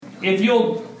if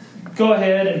you'll go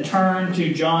ahead and turn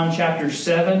to John chapter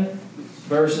 7,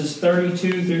 verses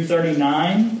 32 through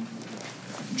 39.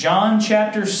 John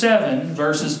chapter 7,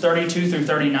 verses 32 through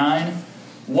 39.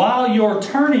 While you're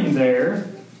turning there,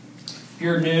 if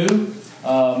you're new,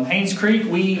 Haynes Creek,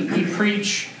 we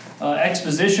preach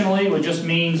expositionally, which just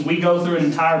means we go through an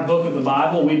entire book of the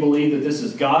Bible. We believe that this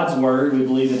is God's Word. We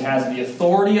believe it has the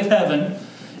authority of heaven.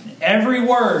 Every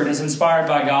word is inspired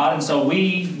by God, and so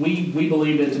we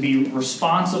believe that to be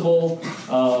responsible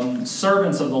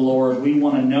servants of the Lord, we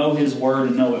want to know His Word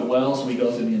and know it well, so we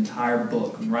go through the entire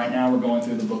book. And right now we're going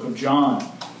through the book of John.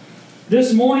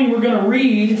 This morning we're going to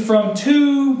read from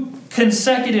two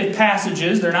consecutive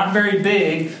passages. They're not very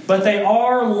big, but they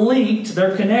are linked,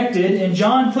 they're connected, and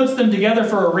John puts them together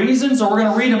for a reason, so we're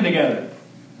going to read them together.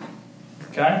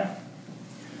 Okay?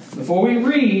 Before we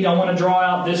read, I want to draw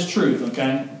out this truth,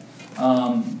 okay?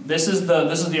 This is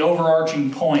the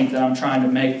overarching point that I'm trying to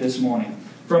make this morning.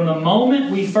 From the moment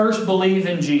we first believe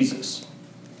in Jesus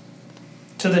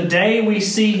to the day we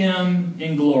see Him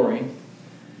in glory,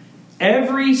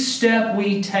 every step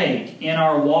we take in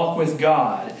our walk with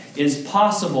God is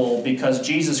possible because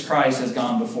Jesus Christ has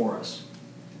gone before us.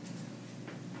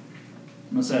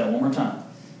 I'm going to say that one more time.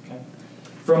 Okay?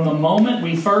 From the moment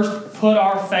we first put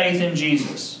our faith in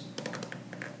Jesus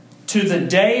to the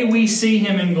day we see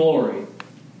Him in glory,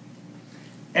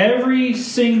 every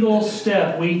single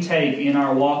step we take in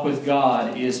our walk with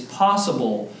God is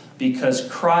possible because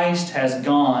Christ has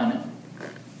gone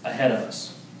ahead of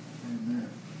us.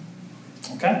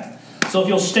 Okay? So if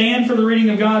you'll stand for the reading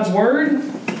of God's Word.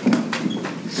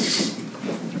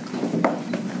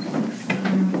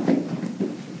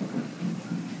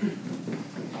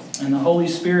 And the Holy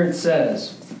Spirit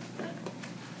says,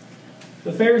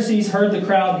 "The Pharisees heard the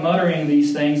crowd muttering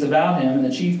these things about Him, and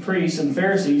the chief priests and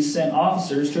Pharisees sent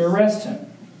officers to arrest Him.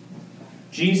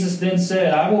 Jesus then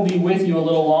said, 'I will be with you a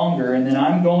little longer, and then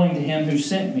I'm going to Him who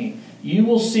sent me. You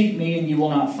will seek me, and you will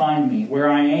not find me. Where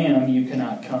I am, you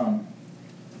cannot come.'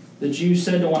 The Jews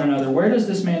said to one another, 'Where does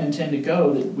this man intend to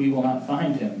go that we will not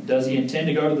find him? Does he intend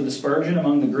to go to the dispersion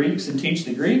among the Greeks and teach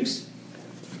the Greeks?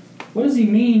 What does he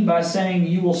mean by saying,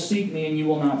 you will seek me and you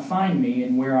will not find me,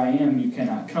 and where I am you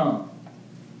cannot come?'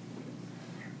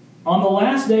 On the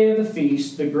last day of the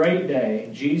feast, the great day,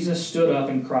 Jesus stood up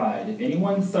and cried, 'If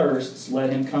anyone thirsts,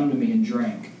 let him come to me and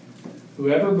drink.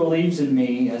 Whoever believes in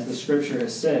me, as the Scripture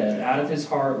has said, out of his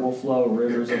heart will flow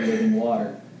rivers of living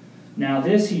water.' Now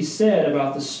this he said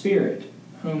about the Spirit,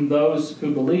 whom those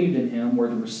who believed in Him were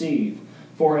to receive.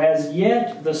 For as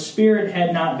yet the Spirit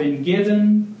had not been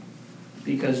given,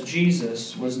 because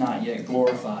Jesus was not yet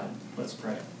glorified." Let's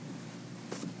pray.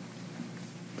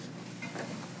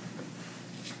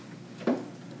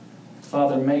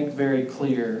 Father, make very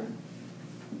clear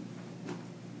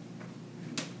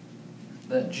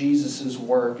that Jesus'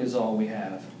 work is all we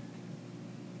have.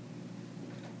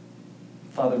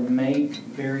 Father, make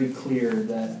very clear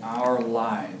that our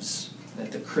lives,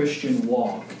 that the Christian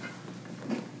walk,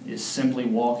 is simply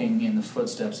walking in the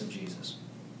footsteps of Jesus.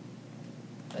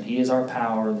 That He is our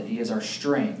power, that He is our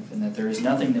strength, and that there is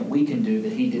nothing that we can do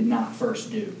that He did not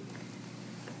first do.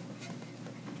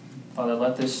 Father,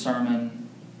 let this sermon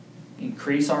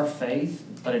increase our faith,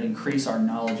 let it increase our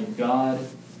knowledge of God,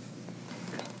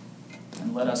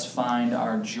 and let us find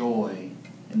our joy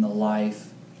in the life,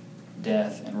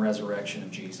 death, and resurrection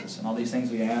of Jesus. And all these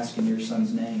things we ask in Your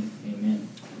Son's name. Amen.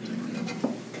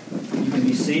 You can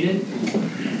be seated.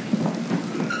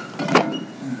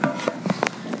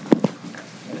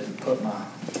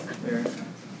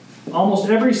 Almost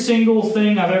every single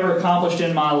thing I've ever accomplished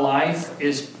in my life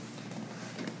is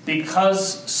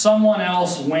because someone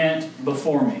else went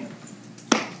before me.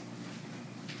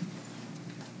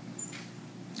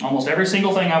 Almost every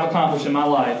single thing I've accomplished in my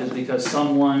life is because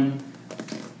someone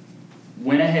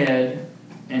went ahead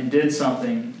and did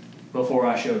something before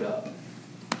I showed up.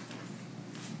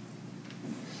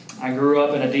 I grew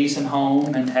up in a decent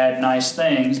home and had nice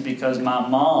things because my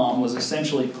mom was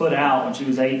essentially put out when she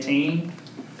was 18.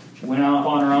 She went out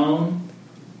on her own,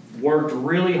 worked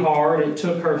really hard. It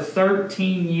took her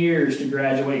 13 years to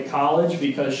graduate college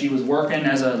because she was working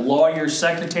as a lawyer's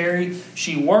secretary.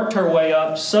 She worked her way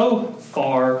up so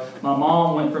far, my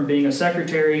mom went from being a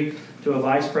secretary to a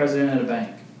vice president at a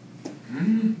bank.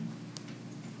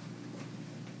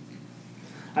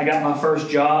 I got my first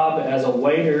job as a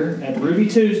waiter at Ruby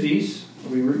Tuesdays.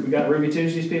 We got Ruby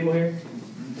Tuesdays people here?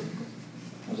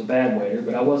 I was a bad waiter,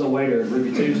 but I was a waiter at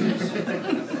Ruby Tuesdays.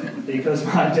 Because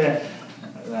my dad...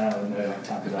 I don't know what I'm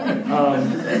talking about.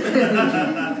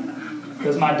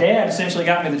 Because my dad essentially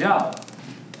got me the job.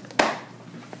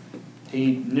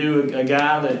 He knew a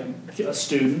guy that a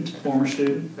student, former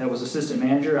student, that was assistant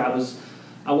manager.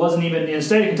 I wasn't even, in the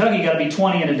state of Kentucky, you got to be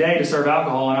 20 in a day to serve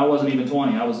alcohol, and I wasn't even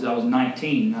 20. I was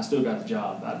 19, and I still got the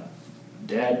job.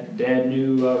 Dad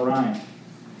knew Ryan.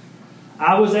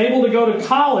 I was able to go to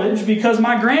college because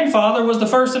my grandfather was the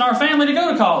first in our family to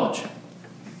go to college.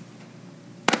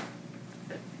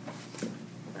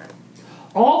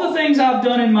 All the things I've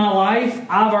done in my life,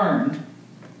 I've earned.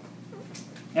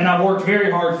 And I've worked very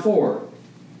hard for.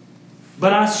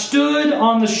 But I stood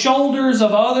on the shoulders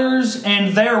of others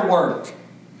and their work.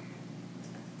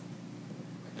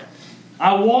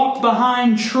 I walked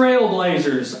behind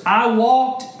trailblazers. I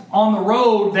walked on the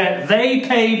road that they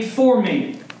paved for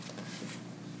me.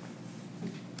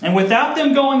 And without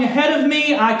them going ahead of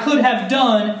me, I could have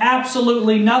done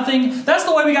absolutely nothing. That's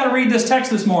the way we got to read this text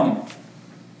this morning.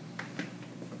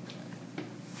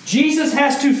 Jesus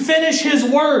has to finish His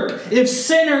work if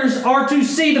sinners are to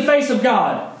see the face of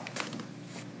God.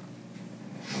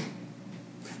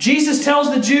 Jesus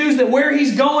tells the Jews that where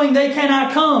He's going, they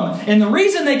cannot come. And the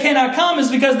reason they cannot come is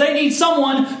because they need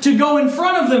someone to go in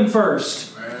front of them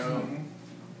first.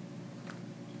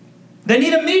 They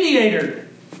need a mediator.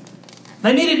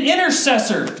 They need an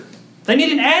intercessor. They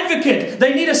need an advocate.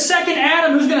 They need a second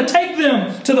Adam who's going to take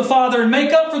them to the Father and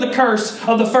make up for the curse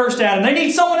of the first Adam. They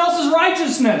need someone else's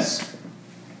righteousness.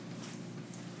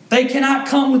 They cannot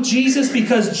come with Jesus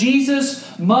because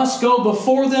Jesus must go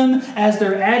before them as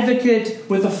their advocate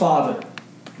with the Father.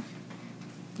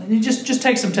 And you just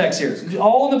take some text here.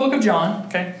 All in the book of John.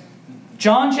 Okay,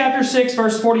 John chapter 6,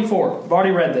 verse 44. I've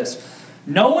already read this.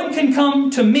 No one can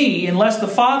come to me unless the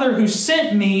Father who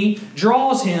sent me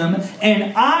draws him,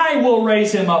 and I will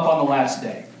raise him up on the last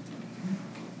day.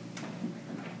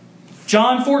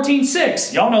 John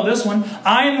 14:6. Y'all know this one.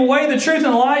 I am the way, the truth,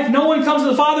 and the life. No one comes to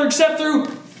the Father except through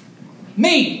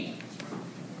me.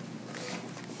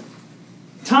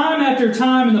 Time after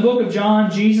time in the book of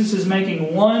John, Jesus is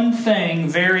making one thing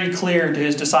very clear to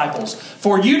His disciples.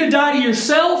 For you to die to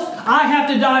yourself, I have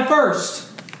to die first.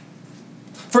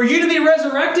 For you to be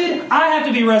resurrected, I have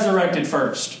to be resurrected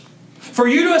first. For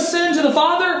you to ascend to the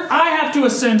Father, I have to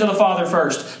ascend to the Father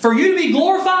first. For you to be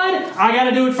glorified, I got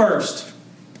to do it first.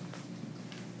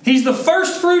 He's the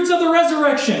first fruits of the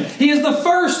resurrection. He is the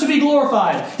first to be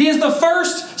glorified. He is the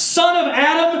first Son of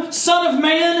Adam, Son of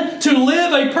Man, to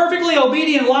live a perfectly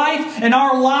obedient life, and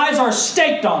our lives are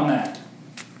staked on that.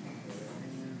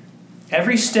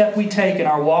 Every step we take in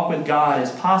our walk with God is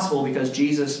possible because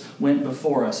Jesus went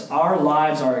before us. Our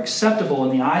lives are acceptable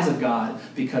in the eyes of God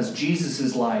because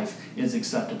Jesus' life is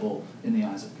acceptable in the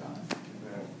eyes of God.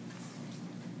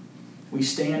 We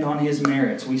stand on His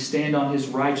merits. We stand on His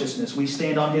righteousness. We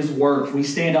stand on His work. We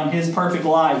stand on His perfect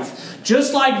life.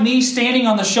 Just like me standing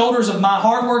on the shoulders of my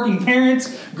hardworking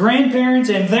parents, grandparents,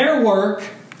 and their work,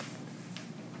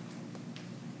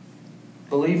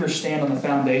 believers stand on the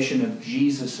foundation of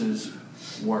Jesus'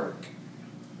 work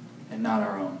and not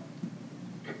our own.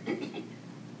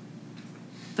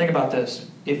 Think about this.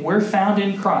 If we're found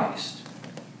in Christ,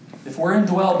 if we're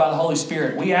indwelled by the Holy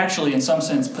Spirit, we actually, in some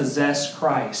sense, possess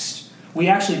Christ. We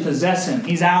actually possess Him.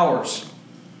 He's ours.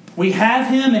 We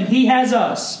have Him and He has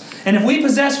us. And if we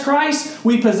possess Christ,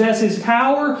 we possess His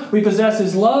power, we possess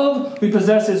His love, we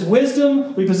possess His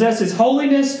wisdom, we possess His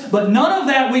holiness. But none of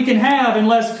that we can have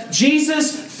unless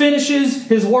Jesus finishes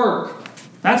His work.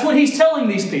 That's what He's telling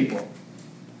these people.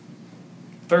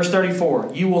 Verse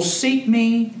 34, you will seek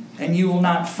me and you will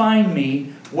not find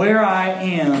me. Where I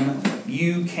am,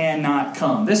 you cannot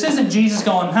come. This isn't Jesus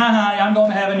going, hi, I'm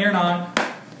going to heaven, you're not.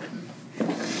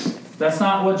 That's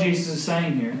not what Jesus is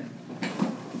saying here.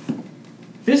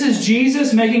 This is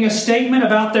Jesus making a statement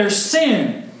about their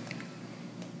sin.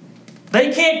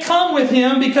 They can't come with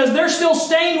Him because they're still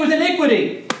stained with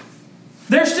iniquity.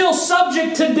 They're still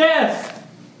subject to death.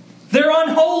 They're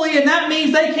unholy, and that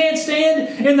means they can't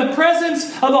stand in the presence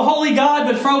of a holy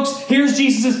God. But folks, here's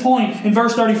Jesus' point in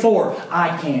verse 34.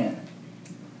 I can.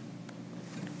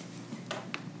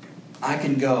 I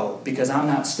can go because I'm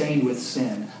not stained with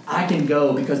sin. I can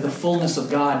go because the fullness of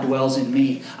God dwells in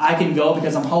me. I can go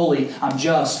because I'm holy, I'm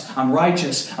just, I'm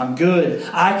righteous, I'm good.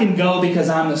 I can go because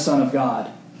I'm the Son of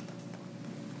God.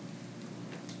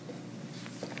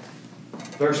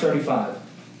 Verse 35.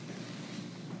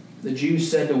 The Jews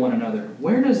said to one another,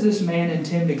 where does this man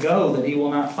intend to go that he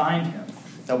will not find him?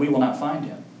 That we will not find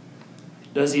him?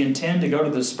 Does he intend to go to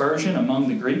the dispersion among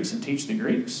the Greeks and teach the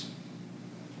Greeks?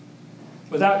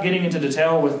 Without getting into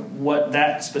detail with what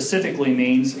that specifically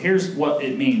means, here's what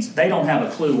it means. They don't have a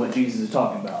clue what Jesus is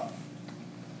talking about.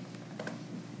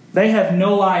 They have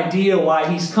no idea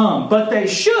why He's come. But they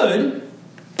should.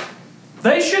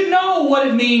 They should know what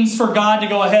it means for God to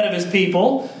go ahead of His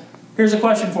people. Here's a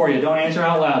question for you. Don't answer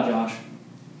out loud, Josh.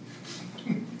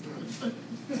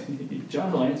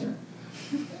 Josh will answer.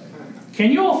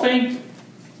 Can you all think,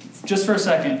 just for a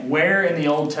second, where in the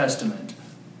Old Testament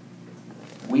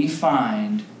we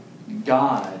find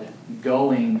God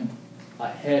going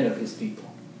ahead of His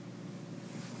people?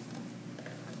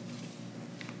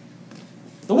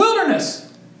 The wilderness.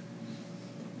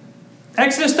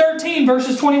 Exodus 13,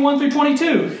 verses 21 through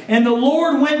 22. And the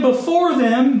Lord went before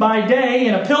them by day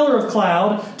in a pillar of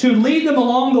cloud to lead them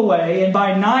along the way, and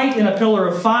by night in a pillar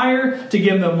of fire to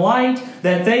give them light,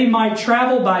 that they might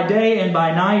travel by day and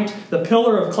by night. The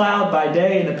pillar of cloud by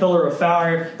day and the pillar of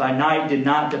fire by night did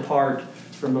not depart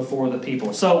from before the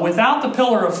people. So without the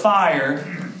pillar of fire,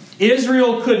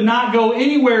 Israel could not go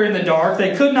anywhere in the dark.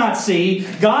 They could not see.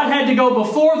 God had to go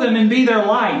before them and be their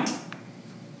light.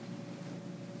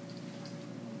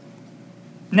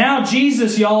 Now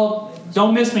Jesus, y'all,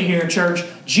 don't miss me here, church.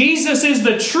 Jesus is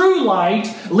the true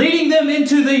light, leading them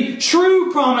into the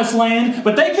true promised land.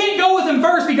 But they can't go with Him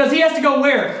first because He has to go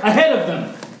where? Ahead of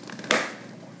them.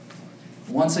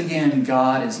 Once again,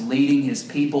 God is leading His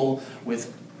people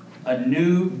with a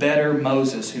new, better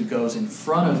Moses who goes in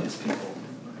front of His people.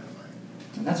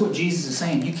 And that's what Jesus is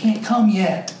saying. You can't come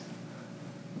yet.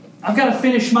 I've got to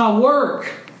finish my work.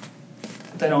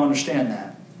 But they don't understand that.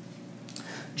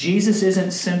 Jesus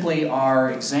isn't simply our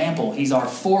example. He's our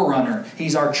forerunner.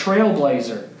 He's our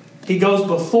trailblazer. He goes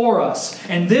before us.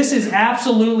 And this is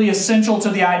absolutely essential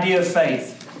to the idea of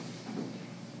faith.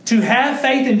 To have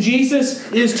faith in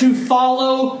Jesus is to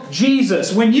follow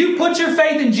Jesus. When you put your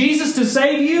faith in Jesus to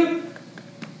save you,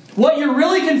 what you're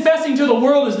really confessing to the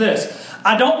world is this: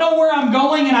 I don't know where I'm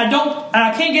going, and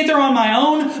I can't get there on my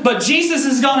own, but Jesus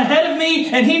has gone ahead of me,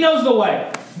 and He knows the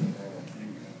way.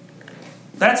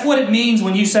 That's what it means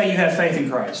when you say you have faith in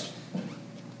Christ.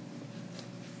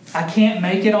 I can't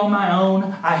make it on my own.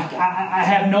 I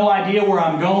have no idea where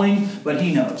I'm going, but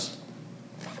He knows.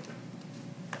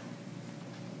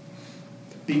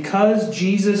 Because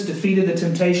Jesus defeated the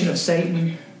temptation of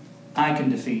Satan, I can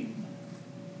defeat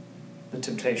the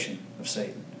temptation of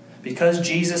Satan. Because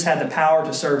Jesus had the power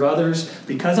to serve others,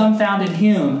 because I'm found in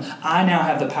Him, I now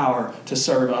have the power to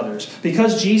serve others.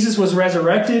 Because Jesus was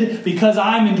resurrected, because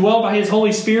I'm indwelled by His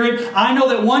Holy Spirit, I know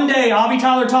that one day Abby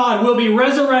Tyler Todd will be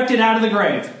resurrected out of the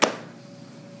grave.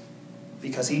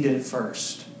 Because He did it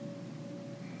first.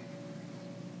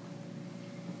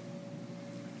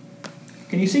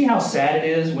 Can you see how sad it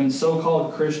is when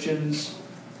so-called Christians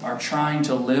are trying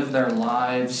to live their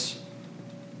lives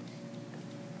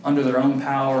under their own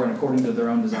power and according to their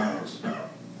own desires?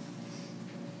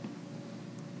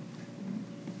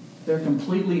 They're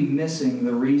completely missing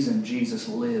the reason Jesus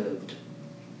lived.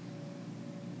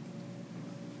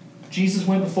 Jesus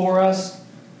went before us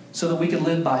so that we could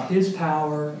live by His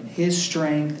power and His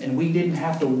strength, and we didn't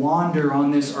have to wander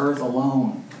on this earth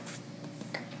alone.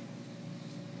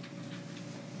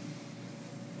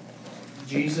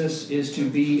 Jesus is to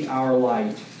be our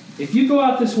light. If you go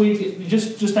out this week,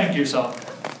 just think to yourself,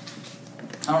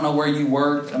 I don't know where you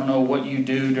work, I don't know what you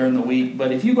do during the week,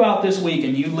 but if you go out this week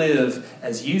and you live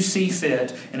as you see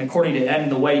fit and according to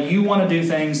and the way you want to do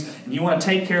things, and you want to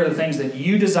take care of the things that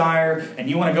you desire, and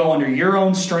you want to go under your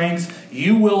own strength,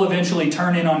 you will eventually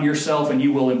turn in on yourself and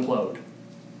you will implode.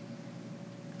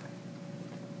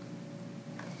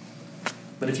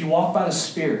 But if you walk by the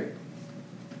Spirit,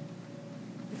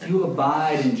 if you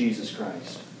abide in Jesus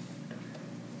Christ,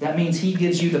 that means He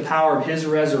gives you the power of His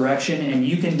resurrection, and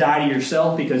you can die to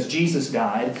yourself because Jesus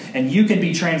died, and you can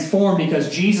be transformed because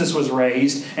Jesus was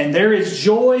raised, and there is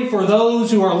joy for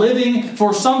those who are living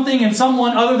for something and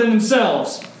someone other than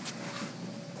themselves.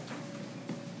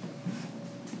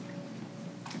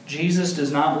 Jesus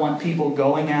does not want people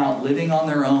going out, living on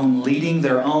their own, leading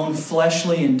their own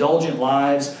fleshly, indulgent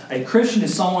lives. A Christian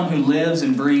is someone who lives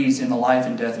and breathes in the life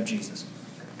and death of Jesus.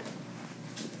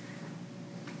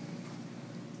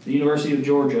 The University of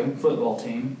Georgia football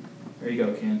team. There you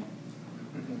go, Ken.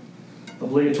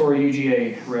 Obligatory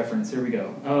UGA reference. Here we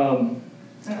go.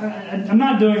 I'm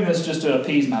not doing this just to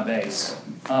appease my base.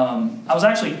 I was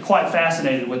actually quite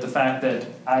fascinated with the fact that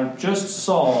I just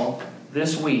saw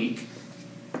this week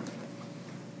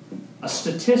a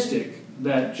statistic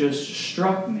that just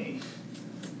struck me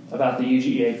about the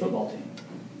UGA football team.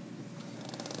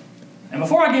 And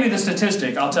before I give you the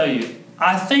statistic, I'll tell you,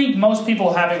 I think most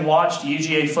people, having watched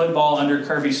UGA football under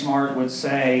Kirby Smart, would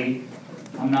say,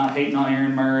 I'm not hating on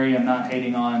Aaron Murray, I'm not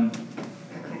hating on,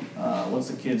 what's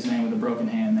the kid's name with the broken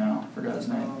hand now? Forgot his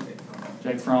name.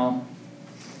 Jake Fromm.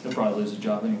 He'll probably lose his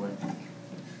job anyway.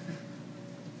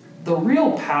 The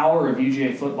real power of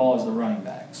UGA football is the running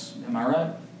backs. Am I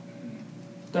right?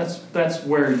 That's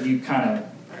where you kind of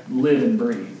live and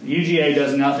breathe. UGA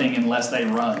does nothing unless they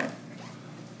run.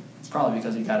 It's probably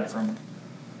because he got it from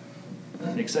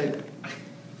Nick Saban.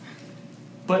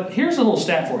 But here's a little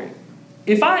stat for you.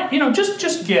 If I,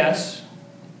 just guess,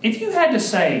 if you had to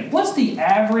say, what's the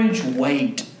average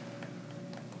weight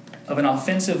of an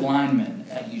offensive lineman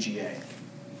at UGA?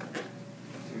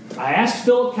 I asked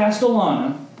Philip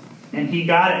Castellana, and he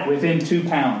got it within 2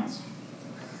 pounds.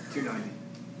 290.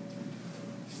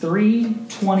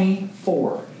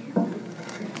 324.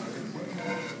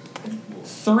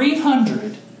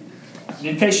 300,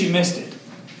 in case you missed it,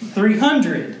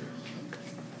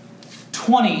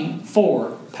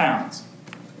 324 pounds.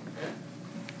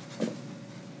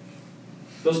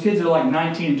 Those kids are like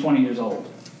 19 and 20 years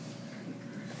old.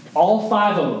 All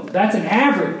 5 of them. That's an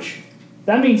average.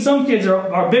 That means some kids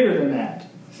are bigger than that.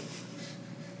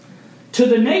 To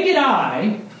the naked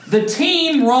eye, the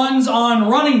team runs on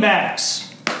running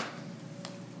backs.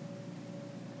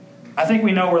 I think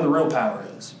we know where the real power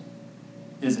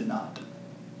is it not?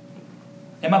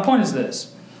 And my point is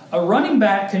this. A running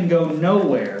back can go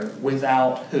nowhere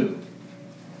without who?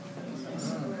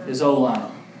 His O-line.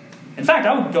 In fact,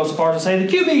 I would go so far as to say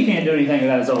the QB can't do anything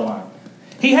without his O-line.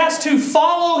 He has to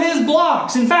follow his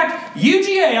blocks. In fact,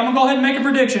 UGA, I'm going to go ahead and make a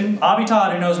prediction. Abby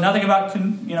Todd, who knows nothing about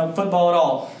football at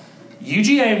all,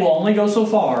 UGA will only go so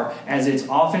far as its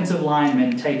offensive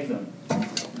linemen take them.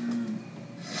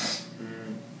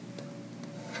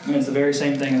 And it's the very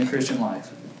same thing in the Christian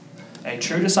life. A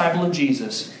true disciple of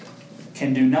Jesus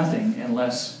can do nothing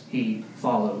unless he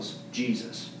follows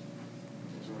Jesus.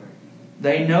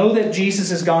 They know that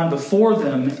Jesus has gone before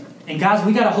them. And guys,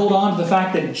 we got to hold on to the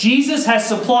fact that Jesus has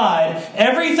supplied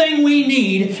everything we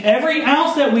need, every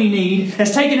ounce that we need,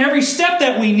 has taken every step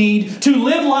that we need to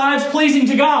live lives pleasing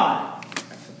to God.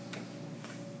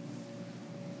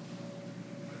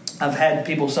 I've had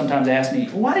people sometimes ask me,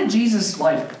 why did Jesus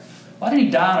why did he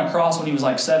die on a cross when he was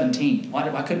like 17? Why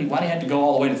did he have to go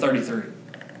all the way to 33?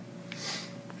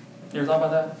 You ever thought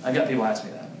about that? I got people ask me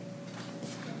that.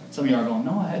 Some of you are going,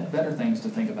 no, I had better things to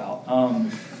think about.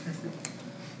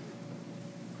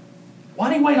 Why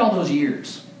did he wait all those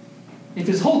years? If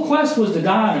his whole quest was to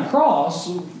die on a cross,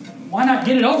 why not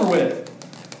get it over with?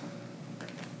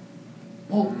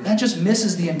 Well, that just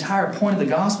misses the entire point of the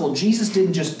gospel. Jesus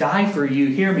didn't just die for you.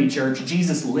 Hear me, church.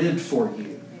 Jesus lived for you.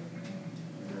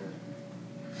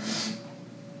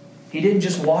 He didn't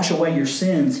just wash away your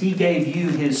sins. He gave you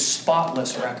His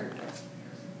spotless record.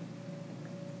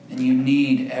 And you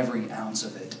need every ounce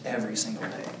of it every single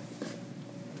day.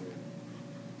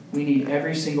 We need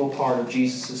every single part of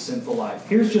Jesus' sinful life.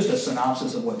 Here's just a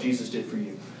synopsis of what Jesus did for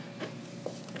you.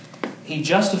 He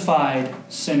justified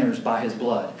sinners by His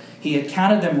blood. He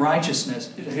accounted them righteous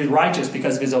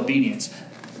because of His obedience.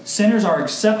 Sinners are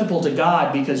acceptable to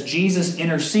God because Jesus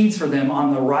intercedes for them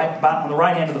on the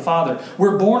right hand of the Father.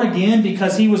 We're born again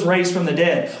because He was raised from the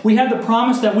dead. We have the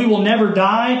promise that we will never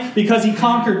die because He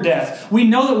conquered death. We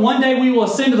know that one day we will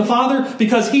ascend to the Father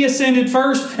because He ascended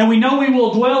first. And we know we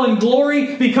will dwell in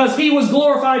glory because He was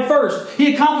glorified first.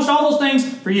 He accomplished all those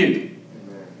things for you.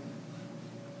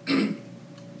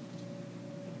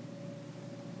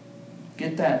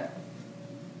 Get that.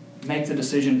 Make the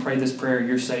decision, pray this prayer,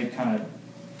 you're saved kind of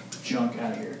junk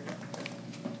out of here.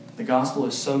 The gospel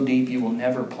is so deep you will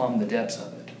never plumb the depths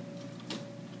of it.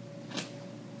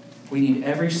 We need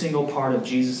every single part of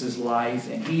Jesus' life,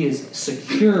 and He is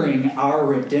securing our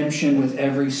redemption with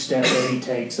every step that He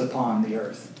takes upon the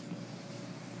earth.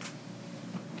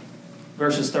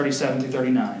 Verses 37 through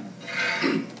 39.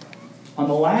 On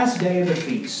the last day of the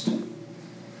feast,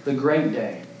 the great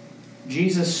day,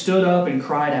 Jesus stood up and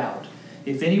cried out,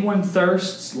 "If anyone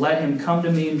thirsts, let him come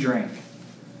to me and drink.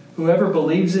 Whoever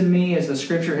believes in me, as the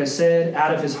Scripture has said,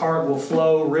 out of his heart will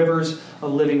flow rivers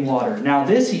of living water." Now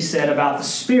this He said about the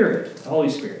Spirit, the Holy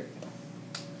Spirit,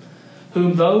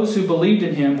 whom those who believed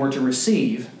in Him were to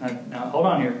receive. Now hold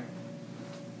on here.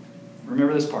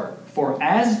 Remember this part. For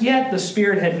as yet the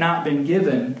Spirit had not been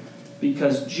given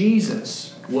because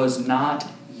Jesus was not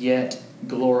yet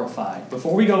glorified.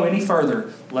 Before we go any further,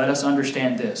 let us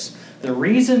understand this. The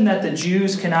reason that the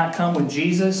Jews cannot come with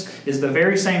Jesus is the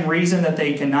very same reason that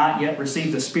they cannot yet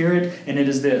receive the Spirit, and it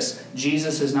is this: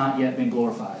 Jesus has not yet been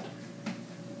glorified.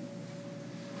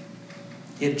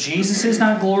 If Jesus is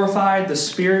not glorified, the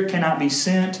Spirit cannot be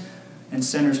sent, and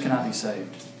sinners cannot be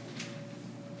saved.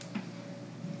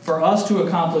 For us to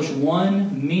accomplish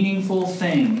one meaningful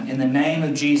thing in the name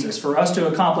of Jesus, for us to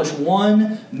accomplish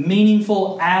one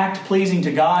meaningful act pleasing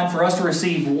to God, for us to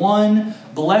receive one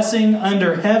blessing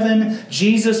under heaven,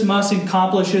 Jesus must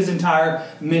accomplish His entire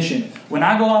mission. When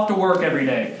I go off to work every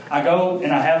day, I go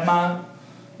and I have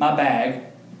my bag,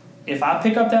 if I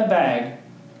pick up that bag,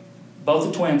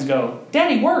 both the twins go,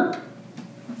 Daddy, work.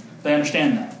 They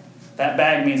understand that. That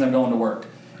bag means I'm going to work.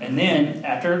 And then,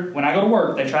 when I go to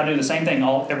work, they try to do the same thing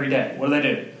every day. What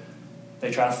do?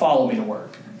 They try to follow me to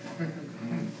work.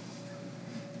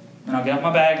 And I'll get up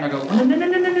my bag and I'll go,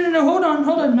 no, hold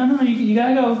on, no, you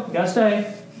gotta go, you gotta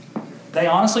stay. They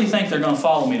honestly think they're going to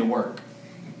follow me to work.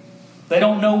 They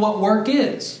don't know what work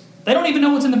is. They don't even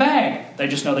know what's in the bag. They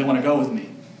just know they want to go with me.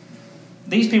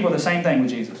 These people are the same thing with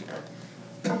Jesus.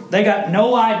 They got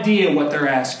no idea what they're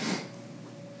asking.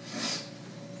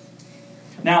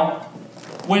 Now,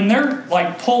 when they're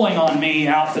like pulling on me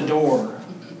out the door,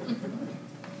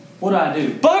 what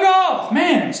do? Bug off!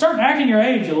 Man, start acting your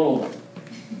age, you little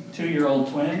 2-year-old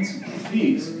twins.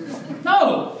 Jeez.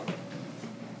 No!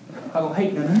 I go,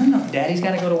 hey, no. Daddy's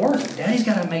got to go to work. Daddy's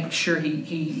got to make sure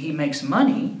he makes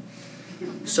money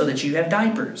so that you have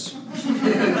diapers.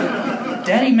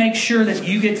 Daddy makes sure that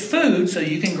you get food so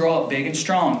you can grow up big and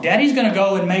strong. Daddy's going to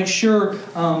go and make sure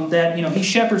that he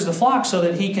shepherds the flock so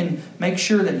that he can make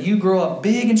sure that you grow up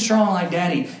big and strong like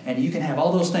Daddy, and you can have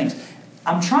all those things.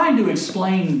 I'm trying to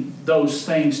explain those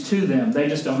things to them. They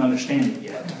just don't understand it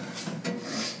yet.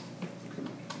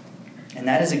 And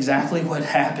that is exactly what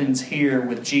happens here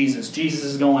with Jesus. Jesus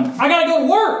is going, I got to go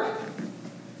to work.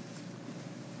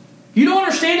 You don't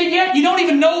understand it yet? You don't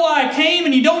even know why I came,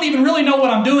 and you don't even really know what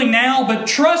I'm doing now, but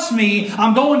trust me,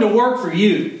 I'm going to work for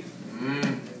you.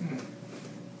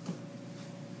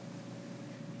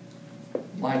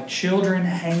 Like children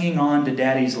hanging on to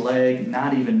Daddy's leg,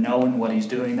 not even knowing what he's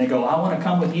doing. They go, I want to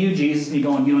come with you, Jesus. And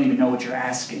you're going, you don't even know what you're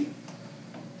asking.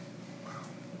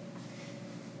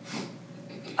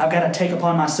 I've got to take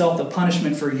upon myself the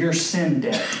punishment for your sin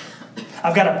debt.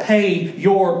 I've got to pay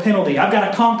your penalty. I've got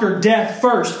to conquer death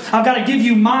first. I've got to give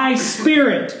you my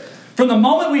Spirit. From the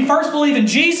moment we first believe in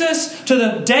Jesus to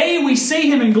the day we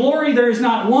see Him in glory, there is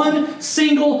not one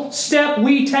single step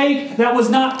we take that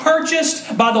was not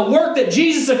purchased by the work that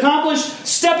Jesus accomplished,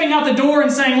 stepping out the door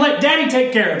and saying, let Daddy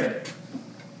take care of it.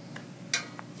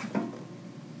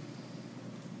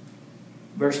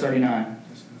 Verse 39.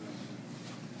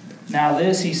 Now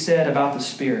this he said about the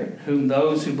Spirit, whom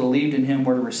those who believed in Him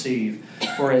were to receive.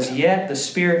 For as yet the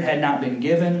Spirit had not been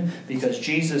given, because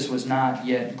Jesus was not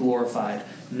yet glorified.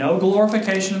 No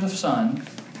glorification of the Son,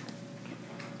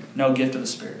 no gift of the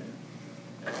Spirit.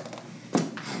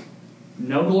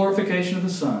 No glorification of the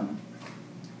Son,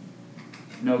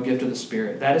 no gift of the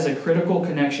Spirit. That is a critical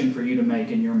connection for you to make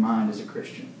in your mind as a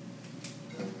Christian.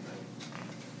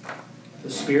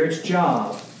 The Spirit's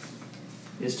job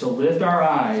is to lift our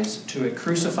eyes to a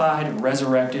crucified,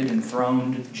 resurrected,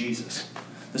 enthroned Jesus.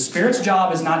 The Spirit's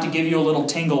job is not to give you a little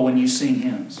tingle when you sing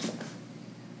hymns.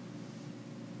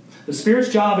 The Spirit's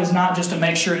job is not just to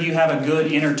make sure you have a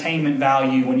good entertainment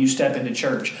value when you step into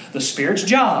church. The Spirit's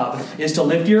job is to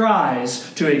lift your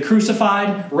eyes to a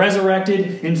crucified,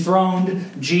 resurrected,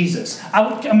 enthroned Jesus. I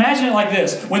would imagine it like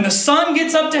this. When the Son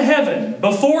gets up to heaven,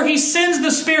 before He sends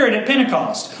the Spirit at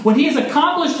Pentecost, when He has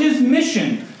accomplished His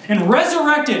mission and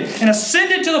resurrected and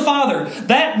ascended to the Father,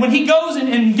 that when He goes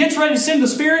and gets ready to send the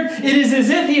Spirit, it is as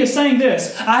if He is saying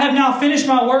this: I have now finished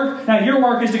my work, now your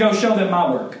work is to go show them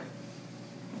my work.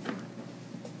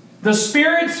 The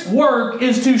Spirit's work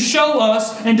is to show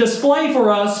us and display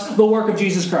for us the work of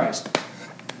Jesus Christ.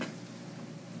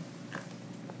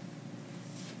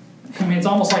 I mean, it's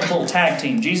almost like a little tag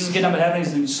team. Jesus getting up in heaven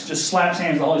and just slaps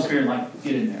hands with the Holy Spirit like,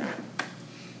 get in there.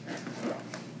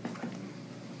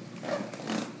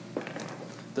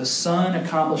 The Son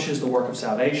accomplishes the work of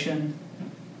salvation,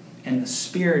 and the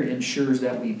Spirit ensures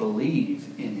that we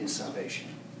believe in His salvation.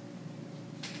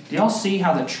 Do y'all see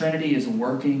how the Trinity is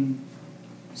working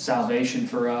salvation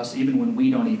for us, even when we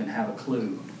don't even have a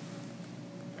clue?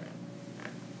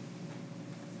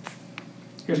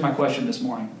 Here's my question this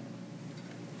morning.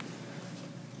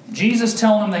 Jesus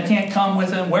telling them they can't come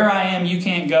with Him. Where I am, you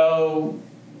can't go.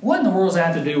 What in the world does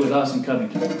that have to do with us in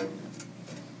Covington?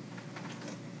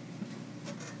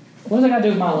 What does that got to do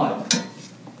with my life?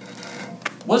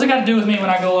 What does it got to do with me when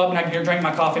I go up and I can drink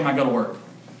my coffee and I go to work?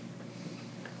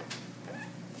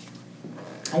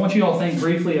 I want you all to think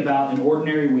briefly about an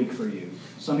ordinary week for you.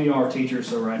 Some of you are teachers,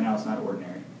 so right now it's not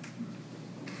ordinary.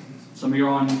 Some of you are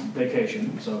on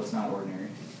vacation, so it's not ordinary.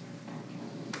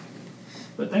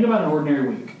 But think about an ordinary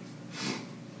week.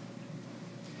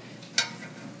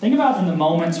 Think about in the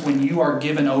moments when you are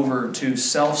given over to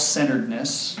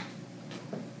self-centeredness,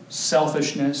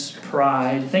 selfishness,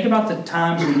 pride. Think about the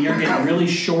times when you're getting really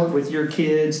short with your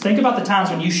kids. Think about the times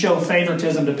when you show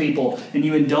favoritism to people and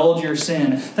you indulge your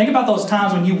sin. Think about those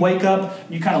times when you wake up,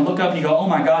 you kind of look up and you go, oh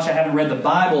my gosh, I haven't read the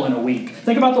Bible in a week.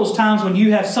 Think about those times when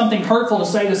you have something hurtful to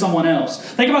say to someone else.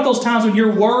 Think about those times when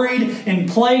you're worried and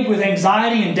plagued with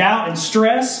anxiety and doubt and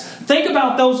stress. Think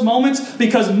about those moments,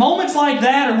 because moments like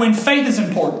that are when faith is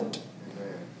important.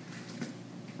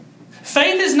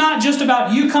 Faith is not just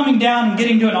about you coming down and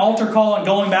getting to an altar call and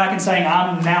going back and saying,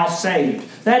 I'm now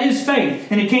saved. That is faith,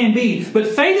 and it can be. But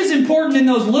faith is important in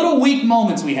those little weak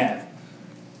moments we have.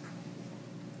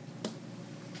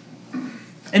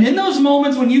 And in those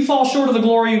moments when you fall short of the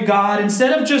glory of God,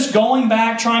 instead of just going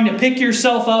back trying to pick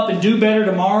yourself up and do better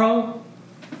tomorrow,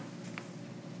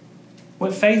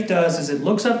 what faith does is it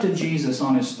looks up to Jesus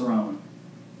on His throne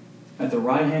at the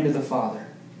right hand of the Father.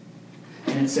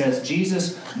 And it says,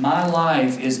 Jesus, my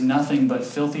life is nothing but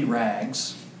filthy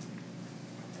rags.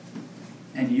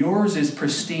 And yours is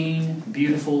pristine,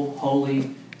 beautiful,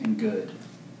 holy, and good.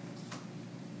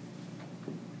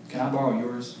 Can I borrow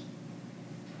yours?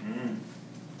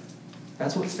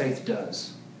 That's what faith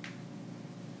does.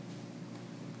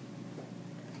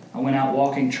 I went out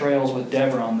walking trails with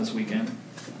Deveron this weekend.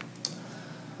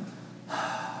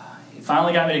 He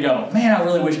finally got me to go. Man, I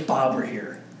really wish Bob were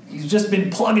here. He's just been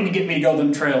plugging to get me to go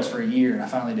them trails for a year, and I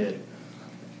finally did.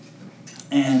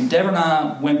 And Deborah and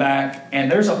I went back, and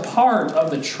there's a part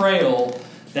of the trail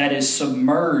that is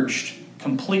submerged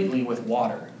completely with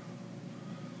water.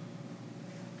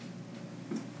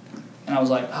 And I was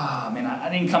like, man, I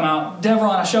didn't come out.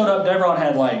 I showed up, Deveron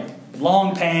had like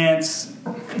long pants,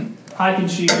 hiking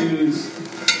shoes.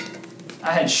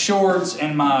 I had shorts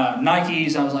and my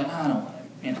Nikes. I was like, I don't want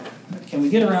to, can we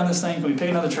get around this thing? Can we pick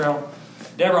another trail?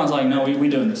 Deveron's like, no, we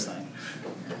doing this thing.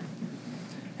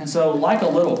 And so, like a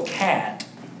little cat,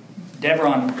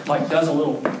 Deveron does a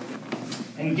little,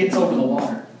 and gets over the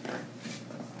water.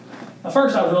 At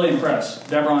first, I was really impressed.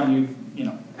 Deveron,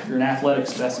 you're an athletic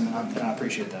specimen, and I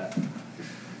appreciate that.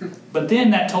 But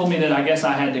then that told me that I guess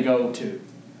I had to go too.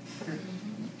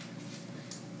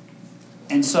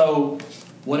 And so,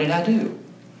 what did I do?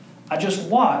 I just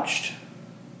watched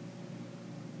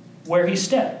where he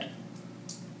stepped.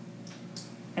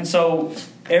 And so,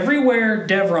 everywhere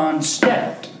Deveron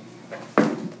stepped,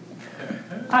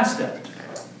 I stepped.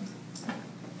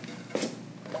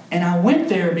 And I went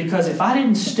there because if I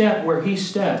didn't step where he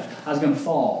stepped, I was going to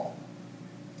fall.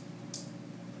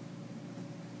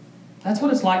 That's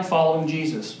what it's like following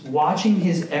Jesus. Watching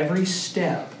His every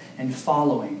step and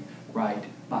following right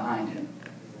behind Him.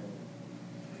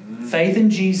 Faith in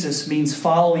Jesus means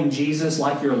following Jesus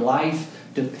like your life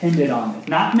depended on it.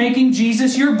 Not making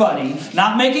Jesus your buddy,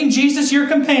 not making Jesus your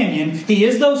companion. He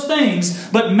is those things,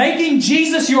 but making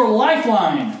Jesus your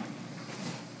lifeline.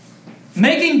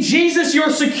 Making Jesus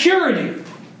your security.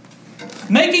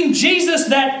 Making Jesus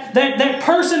that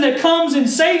person that comes and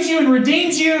saves you and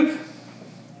redeems you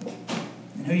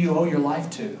and who you owe your life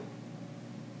to.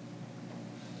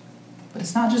 But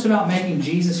it's not just about making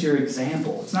Jesus your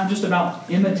example. It's not just about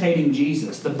imitating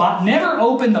Jesus. Never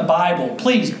open the Bible.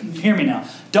 Please, hear me now.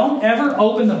 Don't ever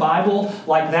open the Bible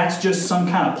like that's just some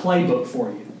kind of playbook for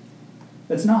you.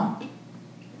 It's not.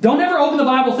 Don't ever open the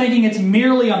Bible thinking it's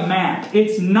merely a map.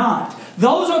 It's not.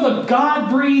 Those are the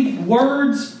God-breathed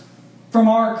words from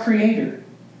our Creator.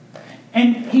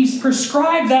 And He's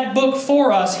prescribed that book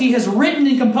for us. He has written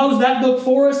and composed that book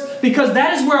for us because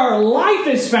that is where our life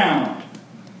is found.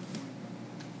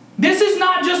 This is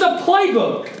not just a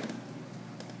playbook.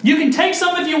 You can take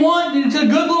some if you want. It's a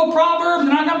good little proverb,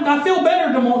 and I feel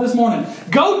better this morning.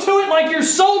 Go to it like your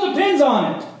soul depends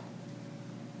on it.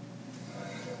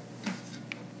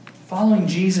 Following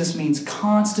Jesus means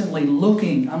constantly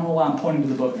looking. I don't know why I'm pointing to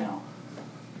the book now.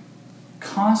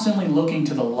 Constantly looking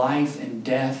to the life and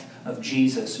death of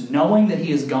Jesus, knowing that He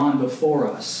has gone before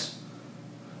us,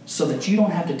 so that you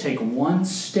don't have to take one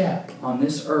step on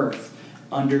this earth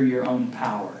under your own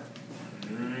power.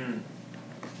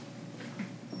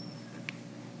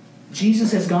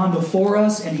 Jesus has gone before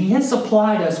us, and He has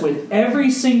supplied us with every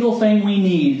single thing we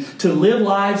need to live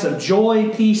lives of joy,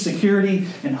 peace, security,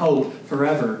 and hope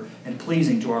forever and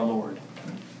pleasing to our Lord.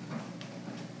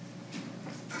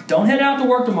 Don't head out to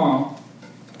work tomorrow.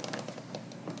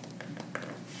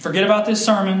 Forget about this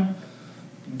sermon.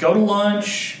 Go to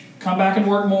lunch, come back and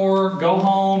work more, go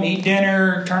home, eat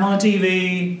dinner, turn on the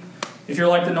TV. If you're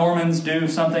like the Normans, do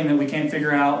something that we can't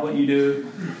figure out what you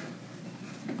do.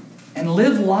 And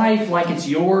live life like it's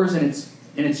yours and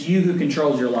it's you who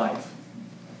controls your life.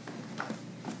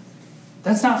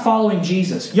 That's not following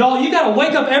Jesus. Y'all, you got to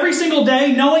wake up every single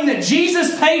day knowing that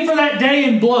Jesus paid for that day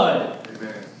in blood.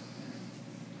 Amen.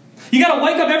 You got to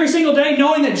wake up every single day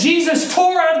knowing that Jesus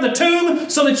tore out of the tomb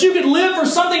so that you could live for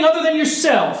something other than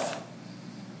yourself.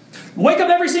 Wake up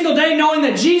every single day knowing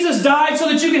that Jesus died so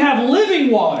that you can have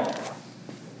living water.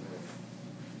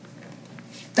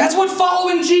 That's what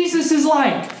following Jesus is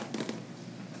like.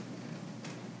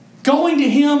 Going to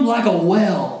Him like a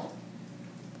well.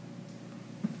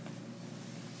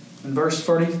 In verse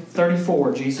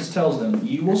 34, Jesus tells them,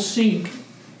 "You will seek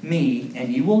me,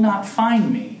 and you will not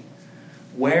find me.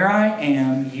 Where I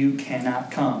am, you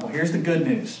cannot come." Well, here's the good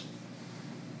news.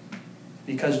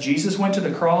 Because Jesus went to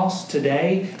the cross,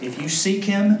 today, if you seek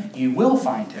Him, you will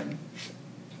find Him.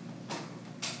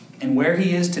 And where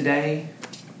He is today,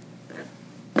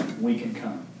 we can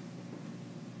come.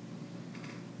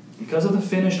 Because of the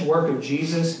finished work of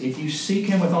Jesus, if you seek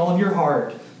Him with all of your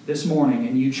heart this morning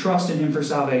and you trust in Him for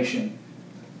salvation,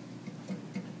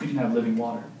 you can have living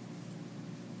water.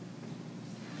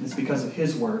 And it's because of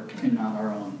His work and not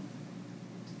our own.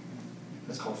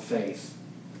 That's called faith.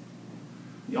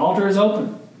 The altar is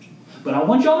open. But I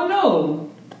want y'all to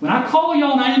know, when I call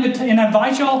y'all and I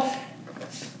invite y'all,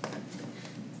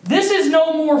 this is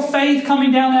no more faith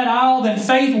coming down that aisle than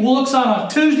faith looks on a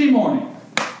Tuesday morning.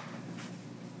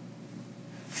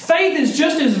 Faith is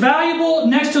just as valuable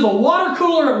next to the water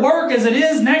cooler at work as it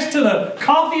is next to the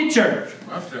coffee at church.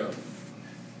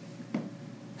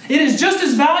 It is just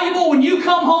as valuable when you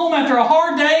come home after a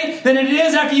hard day than it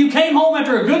is after you came home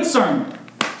after a good sermon.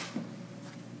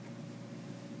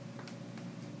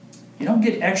 You don't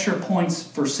get extra points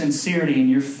for sincerity in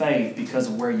your faith because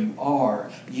of where you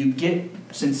are. You get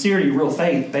sincerity, real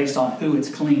faith, based on who it's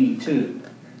clinging to.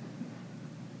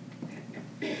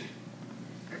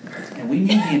 And we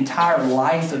need the entire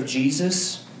life of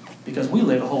Jesus because we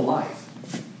live a whole life.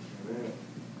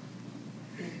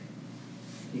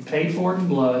 He paid for it in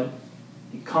blood.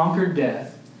 He conquered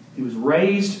death. He was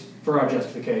raised for our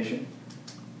justification.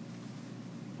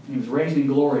 And He was raised in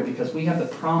glory because we have the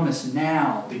promise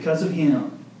now, because of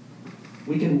Him,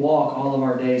 we can walk all of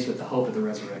our days with the hope of the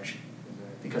resurrection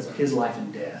because of His life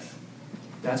and death.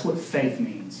 That's what faith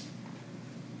means.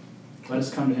 Let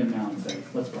us come to Him now in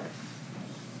faith. Let's pray.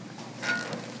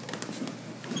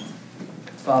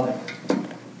 Father,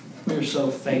 we are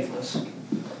so faithless.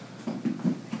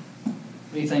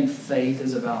 We think faith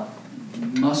is about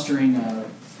mustering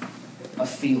a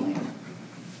feeling.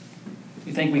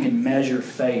 We think we can measure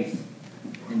faith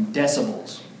in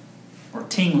decibels or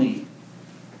tingly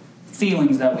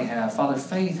feelings that we have. Father,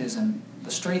 faith isn't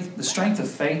the strength of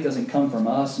faith doesn't come from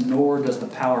us, nor does the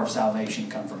power of salvation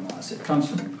come from us. It comes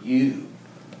from you.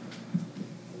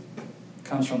 It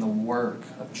comes from the work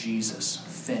of Jesus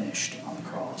finished on the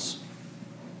cross.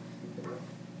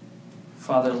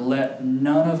 Father, let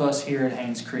none of us here at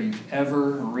Haynes Creek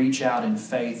ever reach out in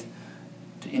faith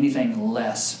to anything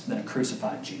less than a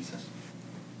crucified Jesus.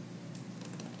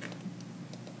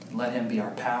 Let Him be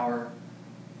our power,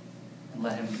 and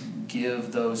let Him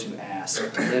give those who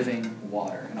ask living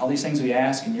water. And all these things we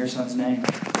ask in your Son's name.